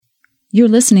You're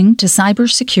listening to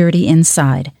Cybersecurity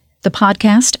Inside, the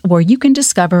podcast where you can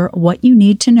discover what you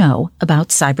need to know about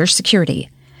cybersecurity.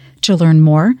 To learn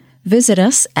more, visit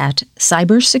us at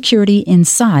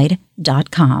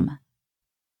cybersecurityinside.com.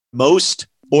 Most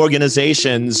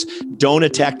organizations don't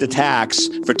detect attacks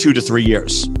for 2 to 3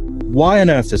 years. Why on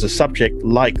earth does a subject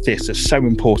like this that's so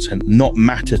important not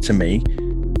matter to me?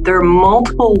 There are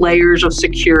multiple layers of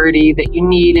security that you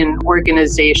need in an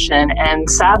organization, and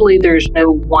sadly, there's no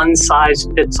one size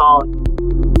fits all.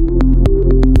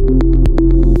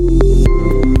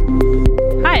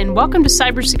 Hi, and welcome to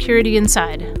Cybersecurity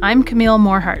Inside. I'm Camille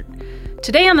Morhart.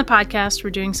 Today on the podcast,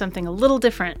 we're doing something a little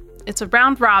different. It's a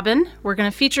round robin. We're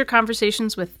going to feature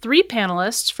conversations with 3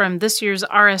 panelists from this year's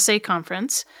RSA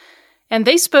conference. And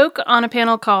they spoke on a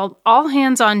panel called All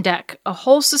Hands on Deck, a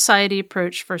whole society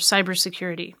approach for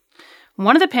cybersecurity.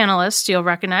 One of the panelists you'll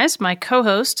recognize, my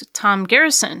co-host, Tom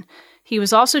Garrison. He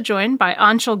was also joined by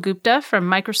Anshul Gupta from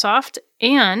Microsoft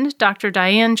and Dr.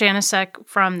 Diane Janicek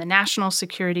from the National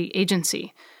Security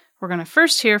Agency. We're going to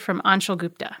first hear from Anshul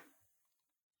Gupta.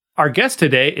 Our guest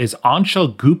today is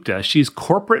Anshul Gupta. She's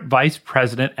Corporate Vice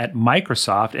President at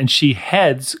Microsoft, and she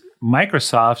heads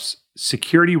Microsoft's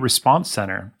Security Response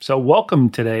Center. So welcome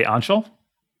today, Anshul.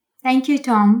 Thank you,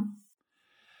 Tom.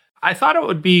 I thought it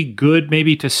would be good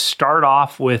maybe to start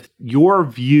off with your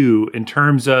view in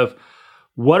terms of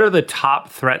what are the top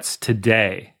threats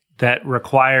today that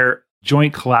require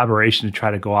joint collaboration to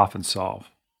try to go off and solve?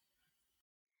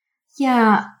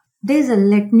 Yeah, there's a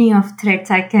litany of threats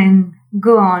I can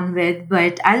go on with,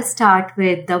 but I'll start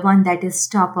with the one that is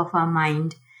top of our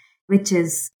mind, which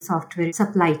is software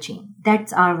supply chain.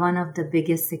 That's one of the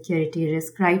biggest security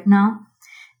risks right now.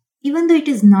 Even though it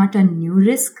is not a new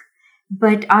risk,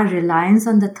 but our reliance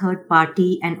on the third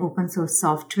party and open source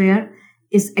software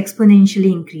is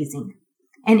exponentially increasing.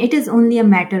 And it is only a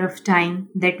matter of time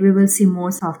that we will see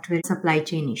more software supply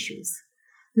chain issues.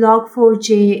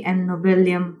 Log4j and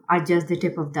Nobilium are just the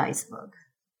tip of the iceberg.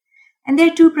 And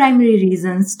there are 2 primary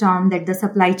reasons, Tom, that the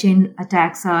supply chain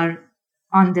attacks are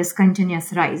on this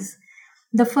continuous rise.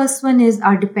 The first one is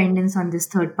our dependence on this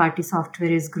third-party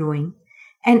software is growing,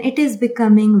 and it is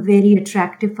becoming very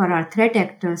attractive for our threat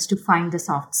actors to find the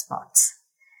soft spots.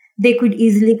 They could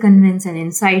easily convince an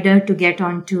insider to get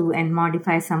onto and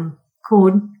modify some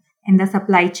code in the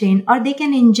supply chain, or they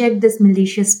can inject this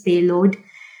malicious payload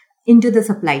into the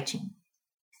supply chain.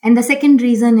 And the second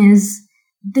reason is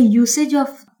the usage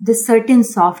of this certain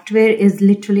software is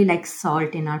literally like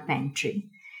salt in our pantry.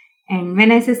 And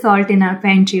when I say salt in our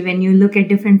pantry, when you look at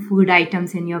different food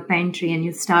items in your pantry and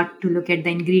you start to look at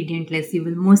the ingredient list, you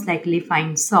will most likely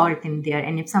find salt in there.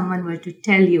 And if someone were to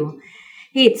tell you,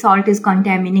 hey, salt is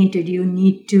contaminated, you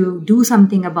need to do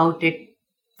something about it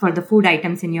for the food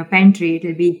items in your pantry, it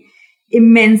will be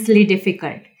immensely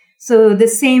difficult. So the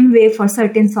same way for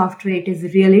certain software, it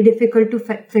is really difficult to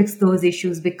fix those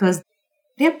issues because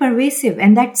they're pervasive,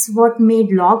 and that's what made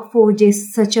Log4j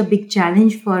such a big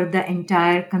challenge for the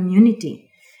entire community.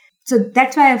 So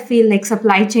that's why I feel like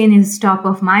supply chain is top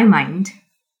of my mind.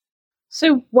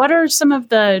 So what are some of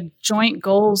the joint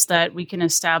goals that we can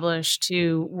establish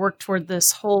to work toward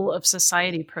this whole of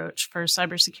society approach for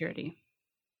cybersecurity?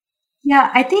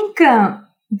 Yeah, I think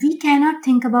we cannot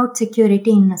think about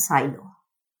security in a silo.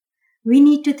 We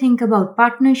need to think about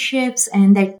partnerships,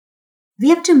 and that we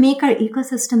have to make our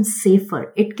ecosystem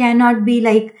safer. It cannot be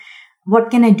like, what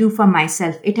can I do for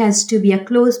myself? It has to be a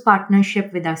close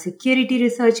partnership with our security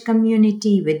research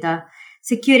community, with the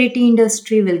security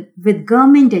industry, with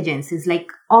government agencies,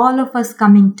 like all of us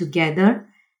coming together.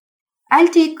 I'll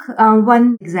take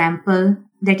one example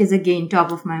that is again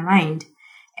top of my mind.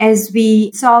 As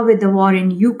we saw with the war in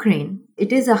Ukraine,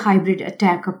 it is a hybrid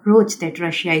attack approach that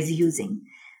Russia is using.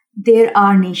 There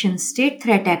are nation-state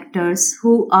threat actors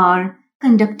who are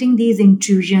conducting these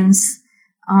intrusions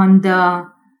on the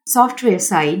software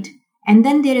side. And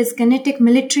then there is kinetic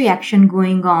military action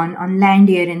going on land,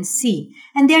 air, and sea.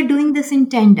 And they are doing this in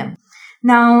tandem.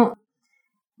 Now,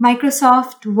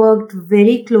 Microsoft worked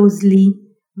very closely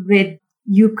with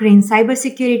Ukraine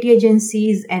cybersecurity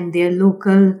agencies and their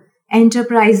local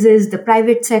enterprises, the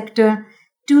private sector,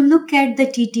 to look at the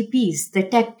TTPs, the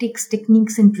tactics,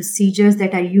 techniques, and procedures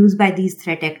that are used by these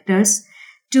threat actors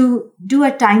to do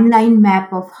a timeline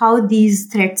map of how these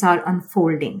threats are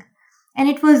unfolding. And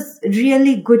it was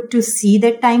really good to see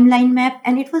that timeline map.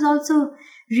 And it was also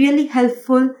really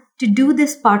helpful to do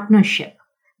this partnership,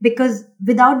 because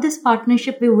without this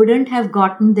partnership, we wouldn't have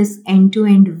gotten this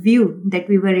end-to-end view that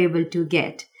we were able to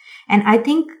get. And I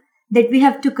think that we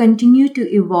have to continue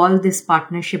to evolve this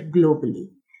partnership globally,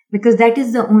 because that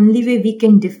is the only way we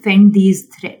can defend these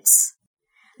threats.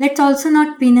 let's also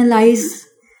not penalize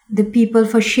the people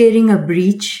for sharing a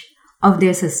breach of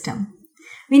their system.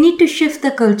 We need to shift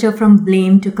the culture from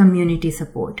blame to community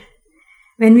support.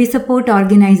 When we support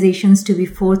organizations to be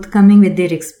forthcoming with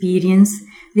their experience,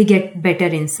 we get better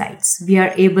insights. We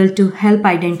are able to help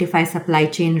identify supply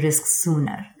chain risks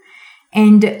sooner.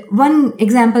 And one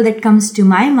example that comes to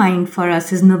my mind for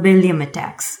us is Nobelium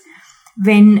attacks.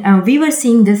 When we were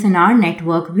seeing this in our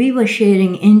network, we were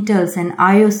sharing intels and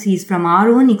IOCs from our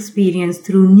own experience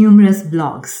through numerous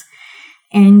blogs.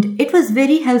 And it was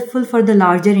very helpful for the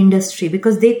larger industry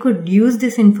because they could use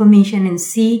this information and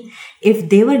see if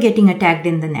they were getting attacked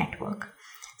in the network.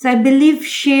 So I believe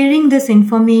sharing this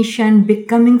information,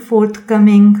 becoming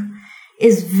forthcoming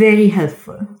is very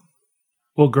helpful.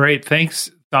 Well, great. Thanks,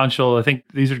 Anshul. I think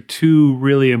these are two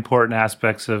really important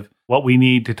aspects of what we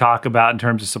need to talk about in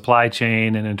terms of supply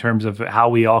chain and in terms of how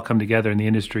we all come together in the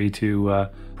industry to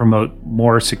promote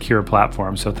more secure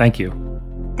platforms. So thank you.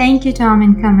 Thank you, Tom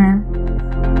and Kamal.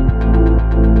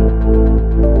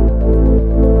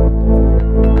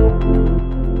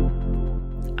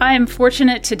 I am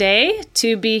fortunate today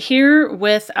to be here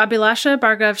with Abhilasha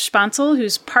Bhargav-Spansel,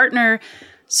 who's partner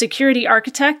security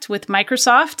architect with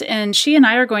Microsoft, and she and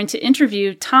I are going to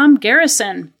interview Tom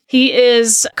Garrison. He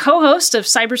is co-host of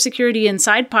Cybersecurity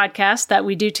Inside podcast that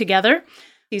we do together.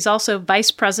 He's also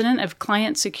vice president of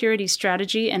client security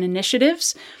strategy and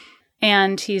initiatives.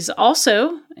 And he's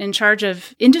also in charge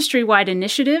of industry-wide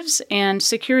initiatives and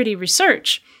security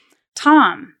research.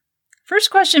 Tom, first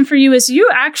question for you is you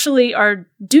actually are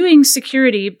doing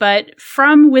security, but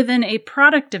from within a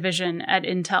product division at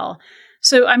Intel.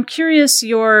 So I'm curious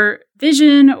your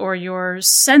vision or your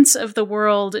sense of the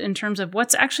world in terms of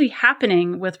what's actually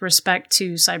happening with respect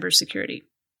to cybersecurity.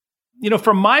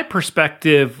 From my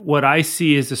perspective, what I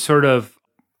see is a sort of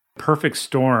perfect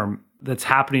storm that's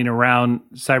happening around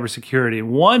cybersecurity.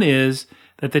 One is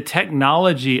that the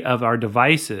technology of our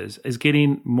devices is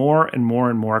getting more and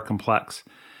more and more complex.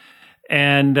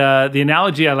 And the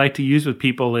analogy I like to use with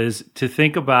people is to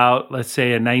think about, let's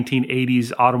say, a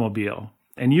 1980s automobile.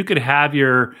 And you could have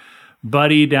your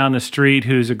buddy down the street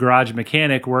who's a garage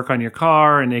mechanic work on your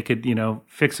car, and they could,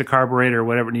 fix a carburetor or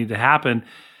whatever needed to happen.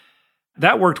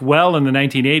 That worked well in the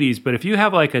 1980s, but if you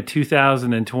have like a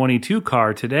 2022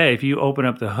 car today, if you open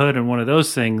up the hood on one of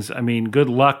those things, good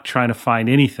luck trying to find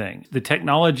anything. The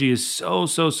technology is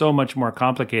so much more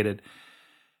complicated.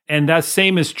 And that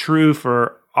same is true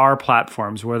for our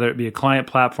platforms, whether it be a client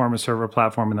platform, a server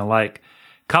platform, and the like.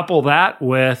 Couple that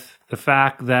with the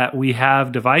fact that we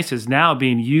have devices now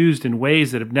being used in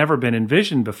ways that have never been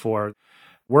envisioned before.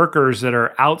 Workers that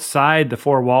are outside the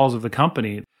four walls of the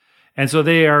company. And so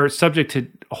they are subject to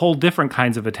whole different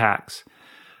kinds of attacks.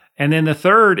 And then the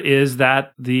third is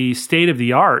that the state of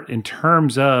the art in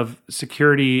terms of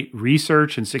security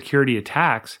research and security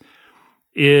attacks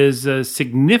is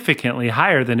significantly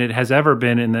higher than it has ever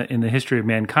been in the history of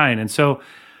mankind. And so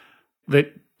the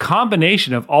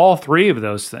combination of all three of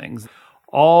those things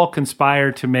all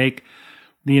conspire to make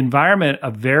the environment a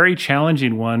very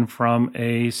challenging one from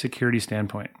a security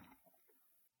standpoint.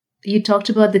 You talked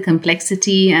about the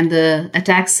complexity and the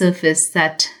attack surface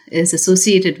that is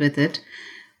associated with it.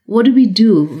 What do we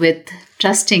do with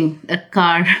trusting a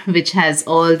car which has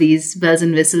all these bells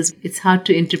and whistles? It's hard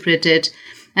to interpret it.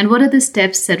 And what are the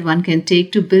steps that one can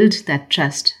take to build that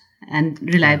trust and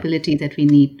reliability that we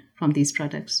need from these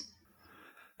products?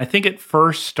 I think it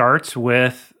first starts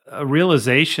with a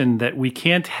realization that we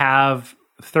can't have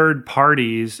third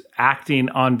parties acting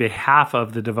on behalf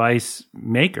of the device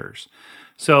makers.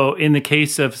 So in the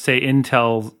case of, say,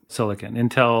 Intel silicon,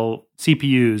 Intel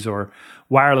CPUs or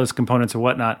wireless components or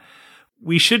whatnot,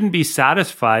 we shouldn't be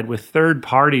satisfied with third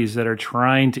parties that are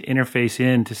trying to interface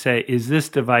in to say, is this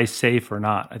device safe or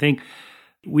not? I think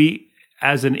we,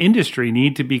 as an industry,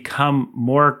 need to become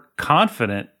more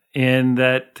confident in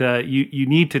that you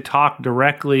need to talk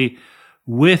directly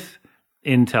with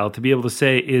Intel to be able to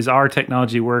say, is our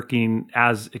technology working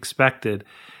as expected?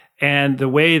 And the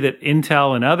way that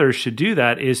Intel and others should do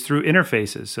that is through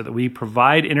interfaces, so that we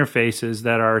provide interfaces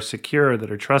that are secure,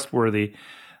 that are trustworthy,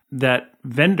 that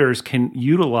vendors can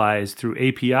utilize through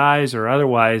APIs or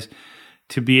otherwise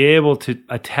to be able to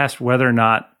attest whether or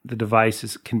not the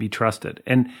devices can be trusted.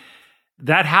 And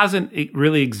that hasn't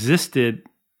really existed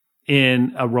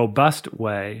in a robust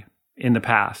way in the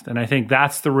past. And I think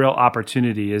that's the real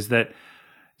opportunity, is that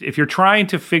if you're trying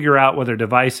to figure out whether a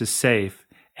device is safe,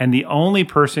 and the only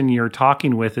person you're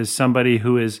talking with is somebody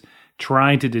who is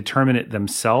trying to determine it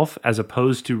themselves, as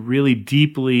opposed to really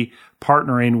deeply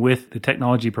partnering with the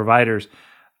technology providers,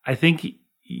 I think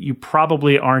you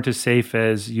probably aren't as safe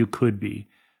as you could be.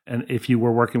 and if you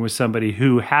were working with somebody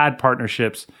who had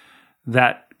partnerships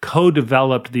that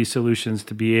co-developed these solutions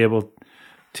to be able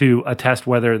to attest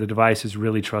whether the device is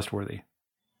really trustworthy.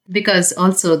 Because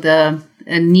also the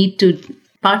need to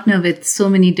partner with so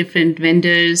many different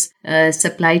vendors,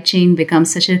 supply chain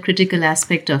becomes such a critical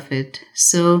aspect of it.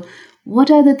 So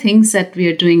what are the things that we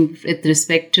are doing with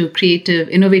respect to creative,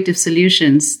 innovative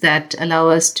solutions that allow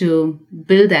us to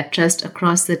build that trust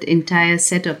across that entire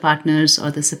set of partners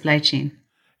or the supply chain?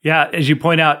 Yeah, as you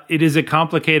point out, it is a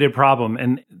complicated problem.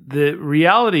 And the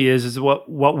reality is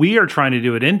what we are trying to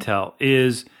do at Intel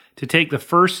is to take the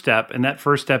first step, and that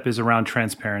first step is around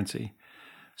transparency.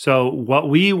 So what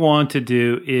we want to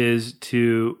do is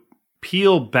to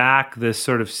peel back this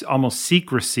sort of almost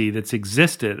secrecy that's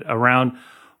existed around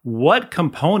what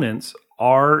components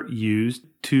are used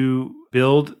to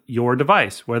build your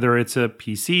device, whether it's a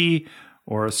PC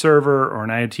or a server or an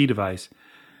IoT device.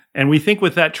 And we think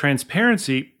with that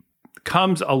transparency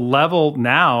comes a level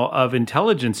now of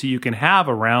intelligence you can have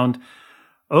around,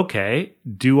 okay,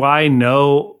 do I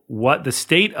know what the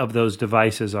state of those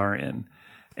devices are in?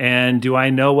 And do I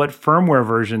know what firmware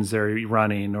versions they're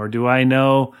running? Or do I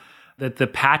know that the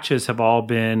patches have all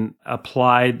been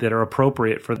applied that are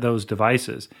appropriate for those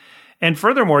devices? And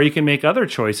furthermore, you can make other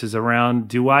choices around,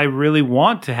 do I really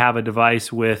want to have a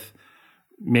device with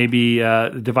maybe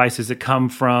devices that come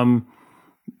from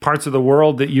parts of the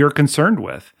world that you're concerned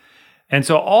with? And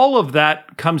so all of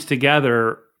that comes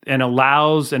together and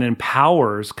allows and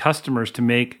empowers customers to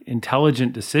make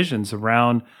intelligent decisions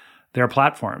around their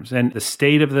platforms and the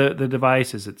state of the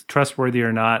device, is it trustworthy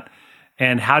or not,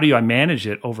 and how do I manage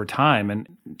it over time?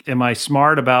 And am I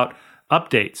smart about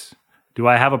updates? Do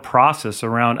I have a process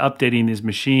around updating these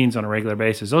machines on a regular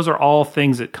basis? Those are all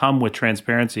things that come with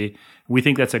transparency. We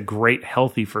think that's a great,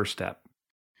 healthy first step.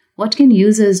 What can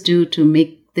users do to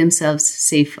make themselves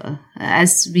safer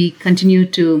as we continue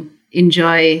to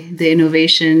enjoy the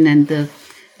innovation and the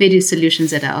various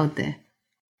solutions that are out there?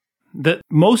 The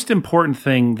most important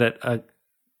thing that a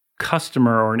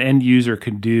customer or an end user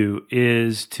can do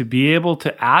is to be able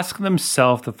to ask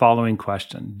themselves the following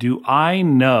question. Do I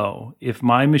know if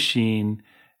my machine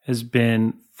has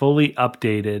been fully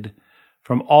updated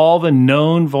from all the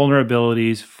known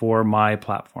vulnerabilities for my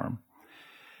platform?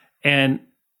 And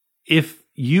if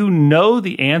you know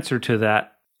the answer to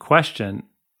that question,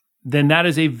 then that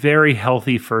is a very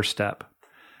healthy first step.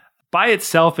 By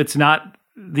itself, it's not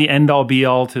the end-all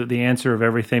be-all to the answer of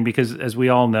everything, because as we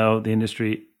all know, the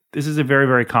industry, this is a very,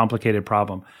 very complicated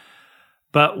problem.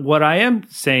 But what I am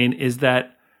saying is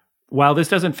that while this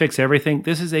doesn't fix everything,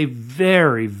 this is a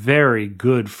very, very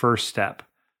good first step.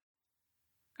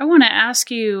 I want to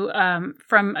ask you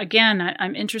from, again,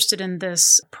 I'm interested in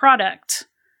this product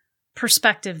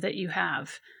perspective that you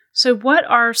have. So what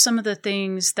are some of the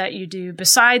things that you do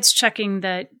besides checking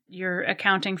that you're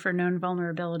accounting for known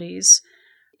vulnerabilities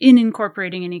in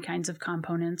incorporating any kinds of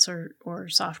components or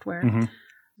software? Mm-hmm.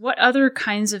 What other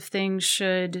kinds of things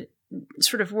should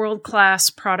sort of world-class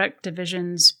product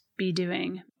divisions be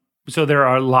doing? So there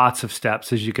are lots of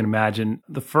steps, as you can imagine.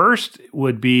 The first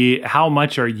would be, how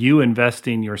much are you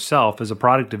investing yourself as a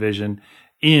product division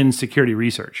in security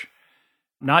research?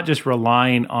 Not just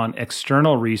relying on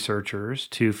external researchers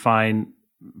to find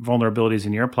vulnerabilities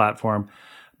in your platform,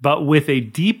 but with a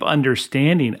deep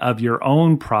understanding of your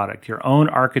own product, your own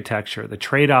architecture, the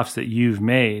trade-offs that you've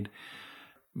made.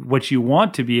 What you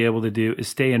want to be able to do is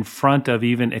stay in front of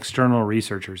even external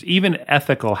researchers, even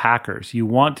ethical hackers. You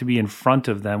want to be in front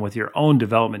of them with your own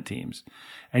development teams.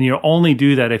 And you'll only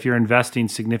do that if you're investing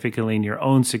significantly in your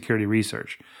own security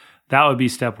research. That would be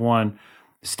step one.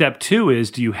 Step two is,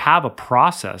 do you have a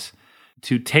process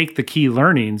to take the key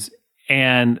learnings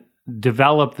and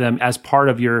develop them as part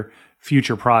of your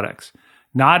future products?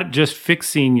 Not just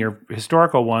fixing your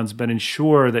historical ones, but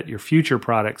ensure that your future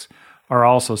products are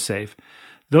also safe.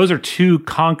 Those are two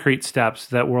concrete steps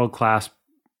that world-class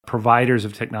providers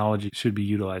of technology should be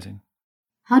utilizing.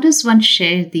 How does one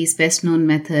share these best-known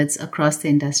methods across the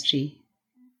industry?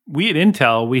 We at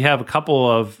Intel, we have a couple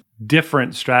of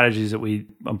different strategies that we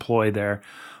employ there.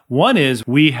 One is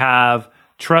we have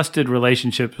trusted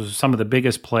relationships with some of the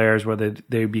biggest players, whether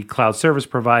they be cloud service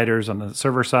providers on the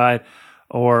server side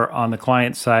or on the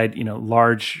client side,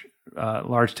 large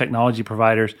technology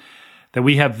providers that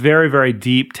we have very, very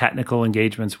deep technical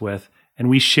engagements with, and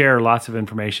we share lots of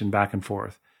information back and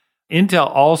forth. Intel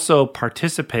also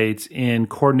participates in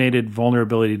coordinated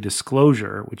vulnerability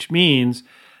disclosure, which means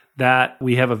that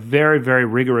we have a very, very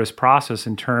rigorous process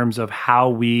in terms of how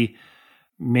we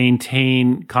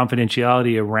maintain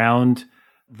confidentiality around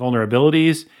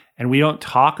vulnerabilities, and we don't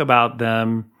talk about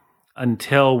them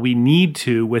until we need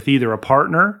to with either a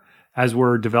partner as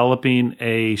we're developing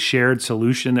a shared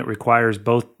solution that requires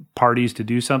both parties to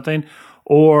do something,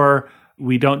 or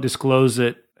we don't disclose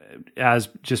it as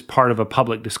just part of a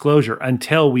public disclosure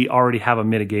until we already have a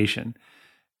mitigation.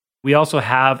 We also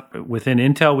have, within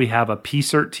Intel, we have a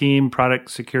PSIRT team, Product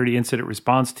Security Incident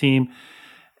Response Team,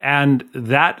 and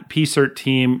that PSIRT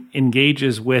team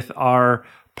engages with our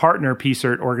partner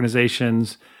PSIRT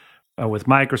organizations, with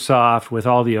Microsoft, with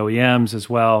all the OEMs as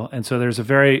well. And so there's a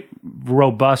very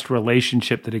robust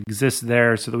relationship that exists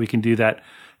there so that we can do that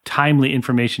timely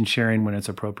information sharing when it's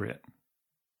appropriate.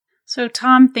 So,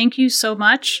 Tom, thank you so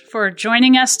much for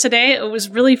joining us today. It was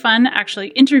really fun actually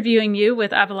interviewing you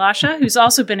with Abhilasha, who's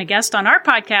also been a guest on our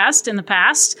podcast in the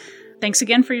past. Thanks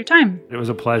again for your time. It was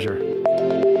a pleasure.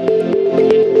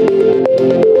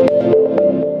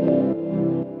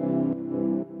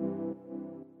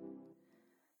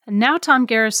 And now Tom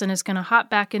Garrison is going to hop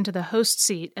back into the host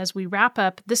seat as we wrap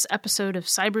up this episode of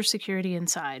Cybersecurity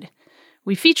Inside.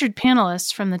 We featured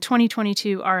panelists from the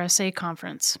 2022 RSA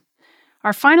conference.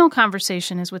 Our final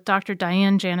conversation is with Dr.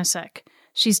 Diane Janicek.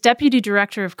 She's Deputy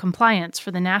Director of Compliance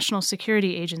for the National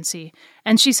Security Agency,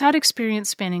 and she's had experience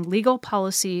spanning legal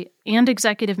policy and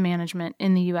executive management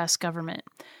in the U.S. government.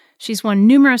 She's won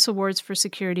numerous awards for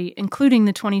security, including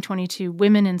the 2022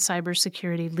 Women in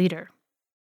Cybersecurity Leader.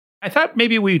 I thought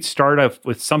maybe we'd start off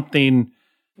with something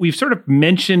we've sort of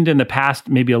mentioned in the past,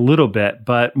 maybe a little bit,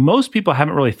 but most people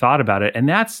haven't really thought about it. And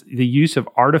that's the use of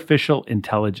artificial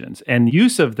intelligence and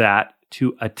use of that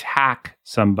to attack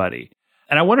somebody.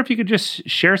 And I wonder if you could just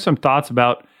share some thoughts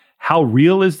about how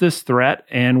real is this threat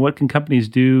and what can companies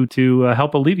do to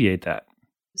help alleviate that?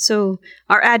 So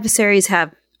our adversaries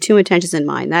have two intentions in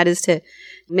mind. That is to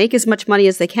make as much money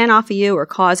as they can off of you or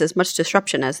cause as much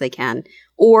disruption as they can,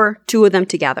 or two of them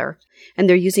together. And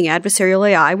they're using adversarial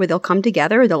AI where they'll come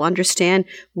together, they'll understand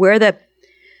where the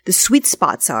sweet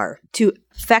spots are to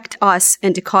affect us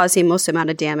and to cause the most amount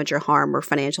of damage or harm or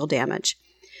financial damage.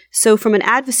 So from an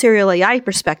adversarial AI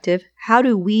perspective, how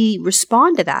do we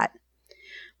respond to that?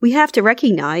 We have to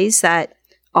recognize that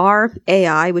our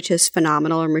AI, which is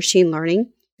phenomenal, or machine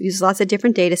learning, uses lots of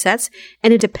different data sets,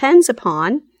 and it depends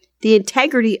upon the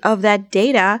integrity of that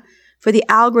data for the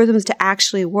algorithms to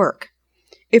actually work.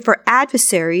 If our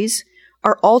adversaries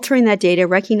are altering that data,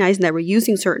 recognizing that we're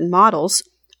using certain models,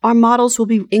 our models will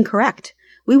be incorrect.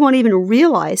 We won't even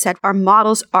realize that our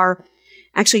models are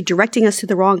actually directing us to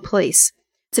the wrong place.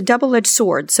 It's a double-edged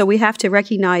sword, so we have to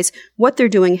recognize what they're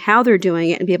doing, how they're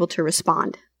doing it, and be able to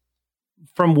respond.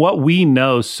 From what we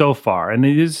know so far, and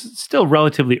it is still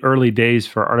relatively early days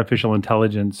for artificial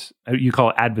intelligence, you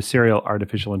call it adversarial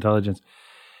artificial intelligence,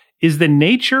 is the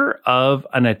nature of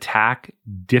an attack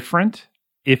different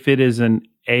if it is an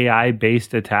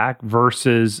AI-based attack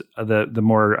versus the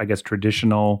more, I guess,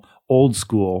 traditional, old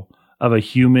school of a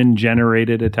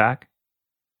human-generated attack?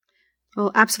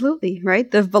 Well, absolutely,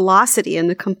 right? The velocity and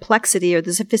the complexity or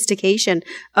the sophistication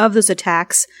of those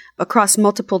attacks across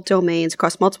multiple domains,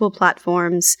 across multiple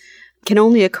platforms, can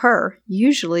only occur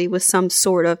usually with some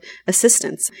sort of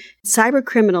assistance. Cyber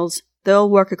criminals, they'll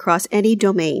work across any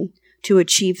domain to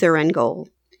achieve their end goal.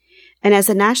 And as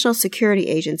a national security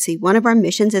agency, one of our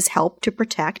missions is help to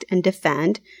protect and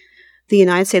defend the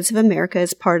United States of America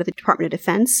as part of the Department of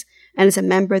Defense and as a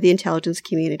member of the intelligence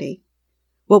community.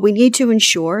 What we need to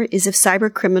ensure is if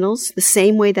cyber criminals, the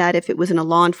same way that if it was in a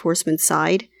law enforcement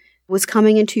side, was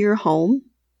coming into your home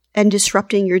and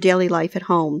disrupting your daily life at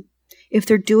home, if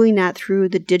they're doing that through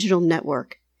the digital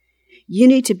network, you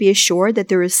need to be assured that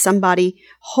there is somebody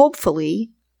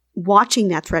hopefully watching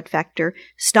that threat vector,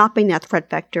 stopping that threat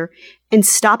vector, and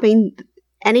stopping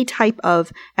any type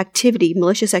of activity,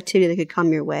 malicious activity that could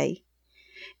come your way.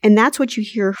 And that's what you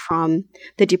hear from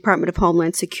the Department of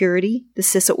Homeland Security, the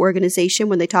CISA organization,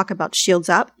 when they talk about Shields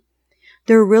Up.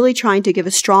 They're really trying to give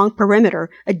a strong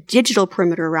perimeter, a digital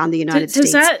perimeter around the United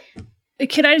States.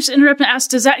 Can I just interrupt and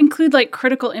ask, does that include like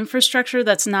critical infrastructure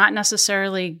that's not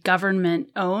necessarily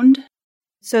government owned?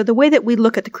 So the way that we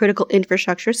look at the critical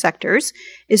infrastructure sectors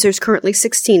is there's currently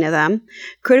 16 of them.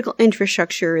 Critical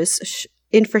infrastructure is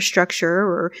infrastructure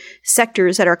or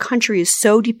sectors that our country is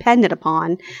so dependent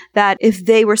upon that if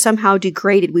they were somehow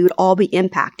degraded, we would all be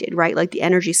impacted, right? Like the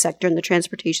energy sector and the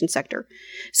transportation sector.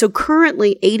 So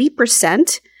currently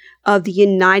 80% of the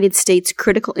United States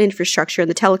critical infrastructure and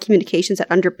the telecommunications that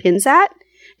underpins that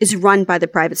is run by the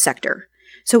private sector.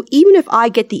 So even if I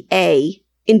get the A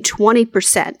in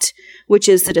 20%, which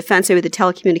is the defense area, the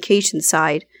telecommunications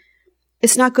side,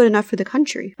 it's not good enough for the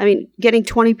country. I mean, getting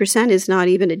 20% is not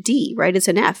even a D, right? It's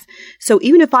an F. So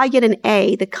even if I get an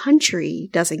A, the country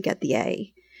doesn't get the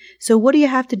A. So what do you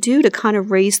have to do to kind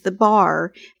of raise the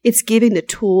bar? It's giving the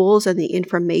tools and the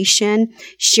information,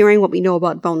 sharing what we know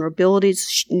about vulnerabilities,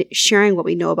 sharing what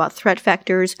we know about threat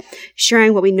vectors,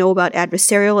 sharing what we know about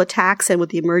adversarial attacks and with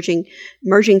the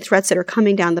emerging threats that are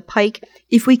coming down the pike.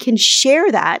 If we can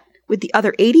share that with the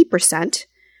other 80%,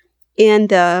 in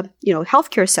the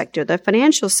healthcare sector, the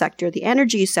financial sector, the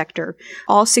energy sector,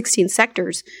 all 16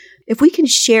 sectors, if we can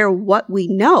share what we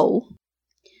know,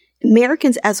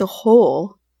 Americans as a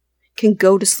whole can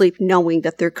go to sleep knowing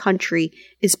that their country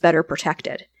is better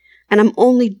protected. And I'm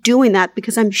only doing that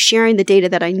because I'm sharing the data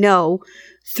that I know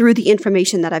through the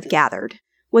information that I've gathered.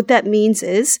 What that means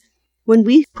is when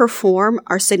we perform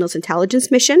our signals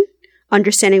intelligence mission,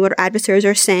 understanding what our adversaries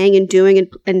are saying and doing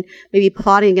and maybe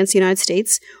plotting against the United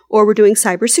States, or we're doing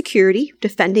cybersecurity,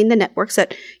 defending the networks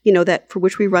that for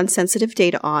which we run sensitive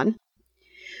data on.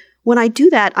 When I do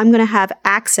that, I'm going to have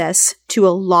access to a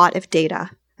lot of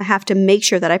data. I have to make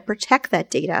sure that I protect that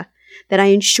data, that I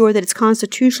ensure that it's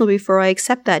constitutional before I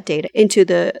accept that data into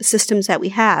the systems that we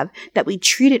have, that we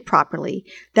treat it properly,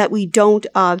 that we don't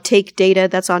take data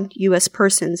that's on U.S.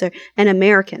 persons and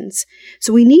Americans.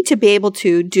 So we need to be able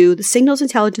to do the signals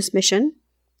intelligence mission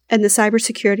and the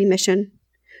cybersecurity mission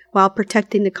while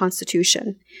protecting the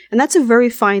Constitution. And that's a very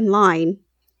fine line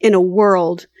in a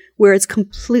world where it's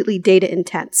completely data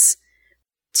intense.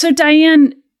 So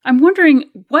Diane, I'm wondering,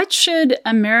 what should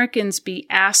Americans be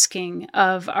asking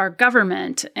of our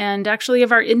government and actually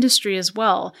of our industry as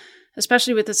well,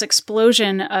 especially with this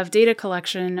explosion of data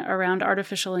collection around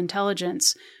artificial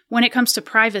intelligence when it comes to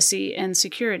privacy and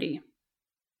security?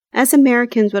 As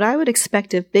Americans, what I would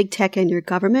expect of big tech and your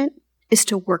government is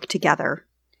to work together.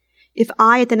 If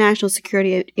I at the National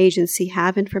Security Agency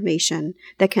have information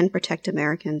that can protect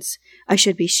Americans, I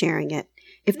should be sharing it.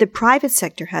 If the private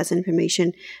sector has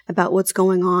information about what's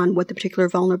going on, what the particular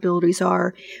vulnerabilities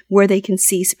are, where they can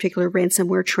see particular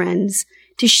ransomware trends,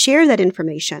 to share that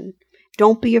information.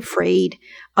 Don't be afraid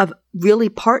of really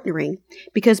partnering,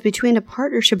 because between the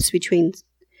partnerships between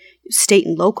state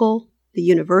and local, the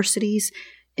universities,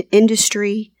 the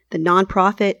industry, the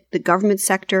nonprofit, the government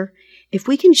sector, if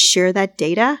we can share that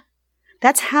data,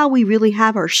 that's how we really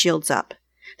have our shields up.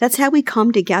 That's how we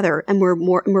come together and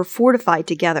we're fortified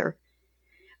together.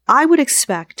 I would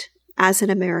expect, as an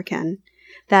American,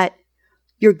 that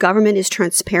your government is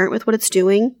transparent with what it's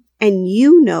doing, and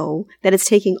you know that it's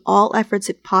taking all efforts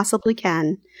it possibly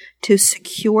can to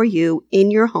secure you in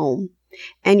your home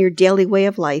and your daily way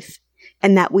of life,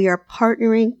 and that we are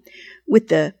partnering with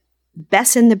the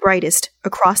best and the brightest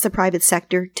across the private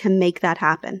sector to make that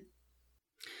happen.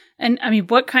 And I mean,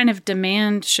 what kind of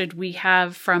demand should we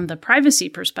have from the privacy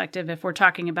perspective if we're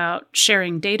talking about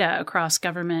sharing data across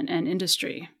government and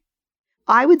industry?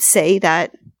 I would say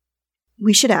that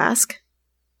we should ask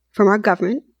from our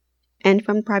government and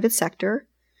from the private sector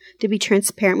to be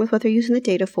transparent with what they're using the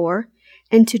data for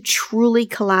and to truly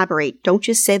collaborate. Don't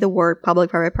just say the word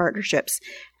public-private partnerships.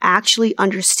 Actually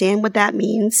understand what that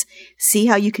means. See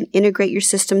how you can integrate your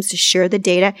systems to share the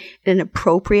data in an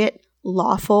appropriate,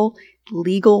 lawful,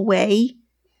 legal way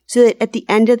so that at the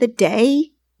end of the day,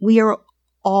 we are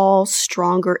all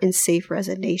stronger and safer as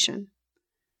a nation.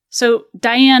 So,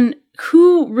 Diane,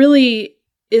 who really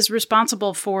is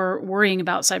responsible for worrying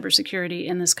about cybersecurity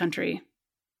in this country?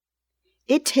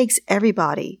 It takes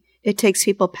everybody. It takes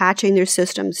people patching their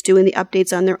systems, doing the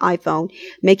updates on their iPhone,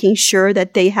 making sure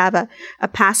that they have a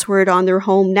password on their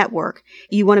home network.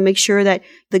 You want to make sure that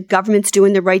the government's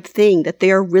doing the right thing, that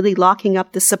they are really locking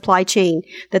up the supply chain,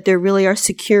 that they really are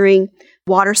securing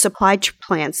water supply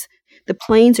plants. The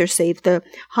planes are safe. The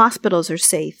hospitals are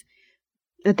safe.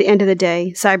 At the end of the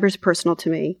day, cyber is personal to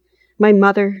me. My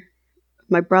mother,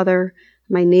 my brother,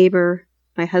 my neighbor,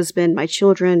 my husband, my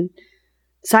children.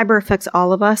 Cyber affects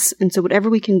all of us, and so whatever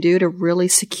we can do to really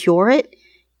secure it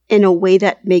in a way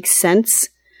that makes sense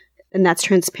and that's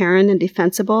transparent and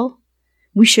defensible,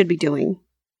 we should be doing.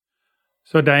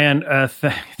 So, Diane,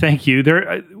 thank you.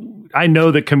 I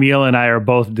know that Camille and I are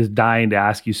both just dying to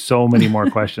ask you so many more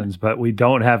questions, but we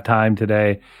don't have time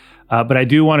today. But I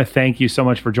do want to thank you so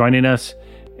much for joining us,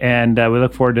 and we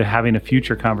look forward to having a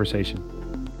future conversation.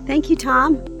 Thank you,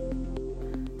 Tom.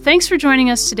 Thanks for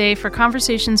joining us today for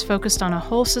conversations focused on a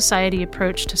whole society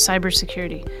approach to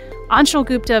cybersecurity. Anshul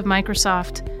Gupta of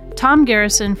Microsoft, Tom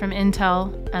Garrison from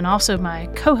Intel, and also my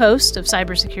co-host of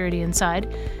Cybersecurity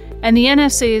Inside, and the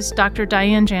NSA's Dr.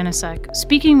 Diane Janicek,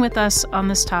 speaking with us on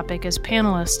this topic as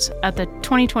panelists at the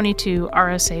 2022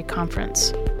 RSA conference.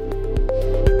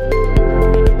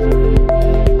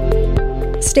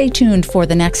 Stay tuned for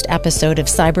the next episode of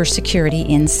Cybersecurity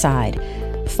Inside.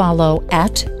 Follow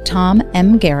at Tom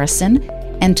M. Garrison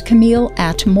and Camille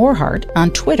 @Morehart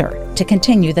on Twitter to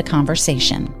continue the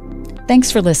conversation.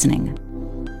 Thanks for listening.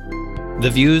 The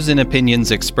views and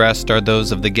opinions expressed are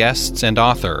those of the guests and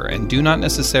author and do not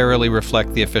necessarily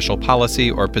reflect the official policy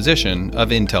or position of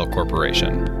Intel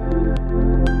Corporation.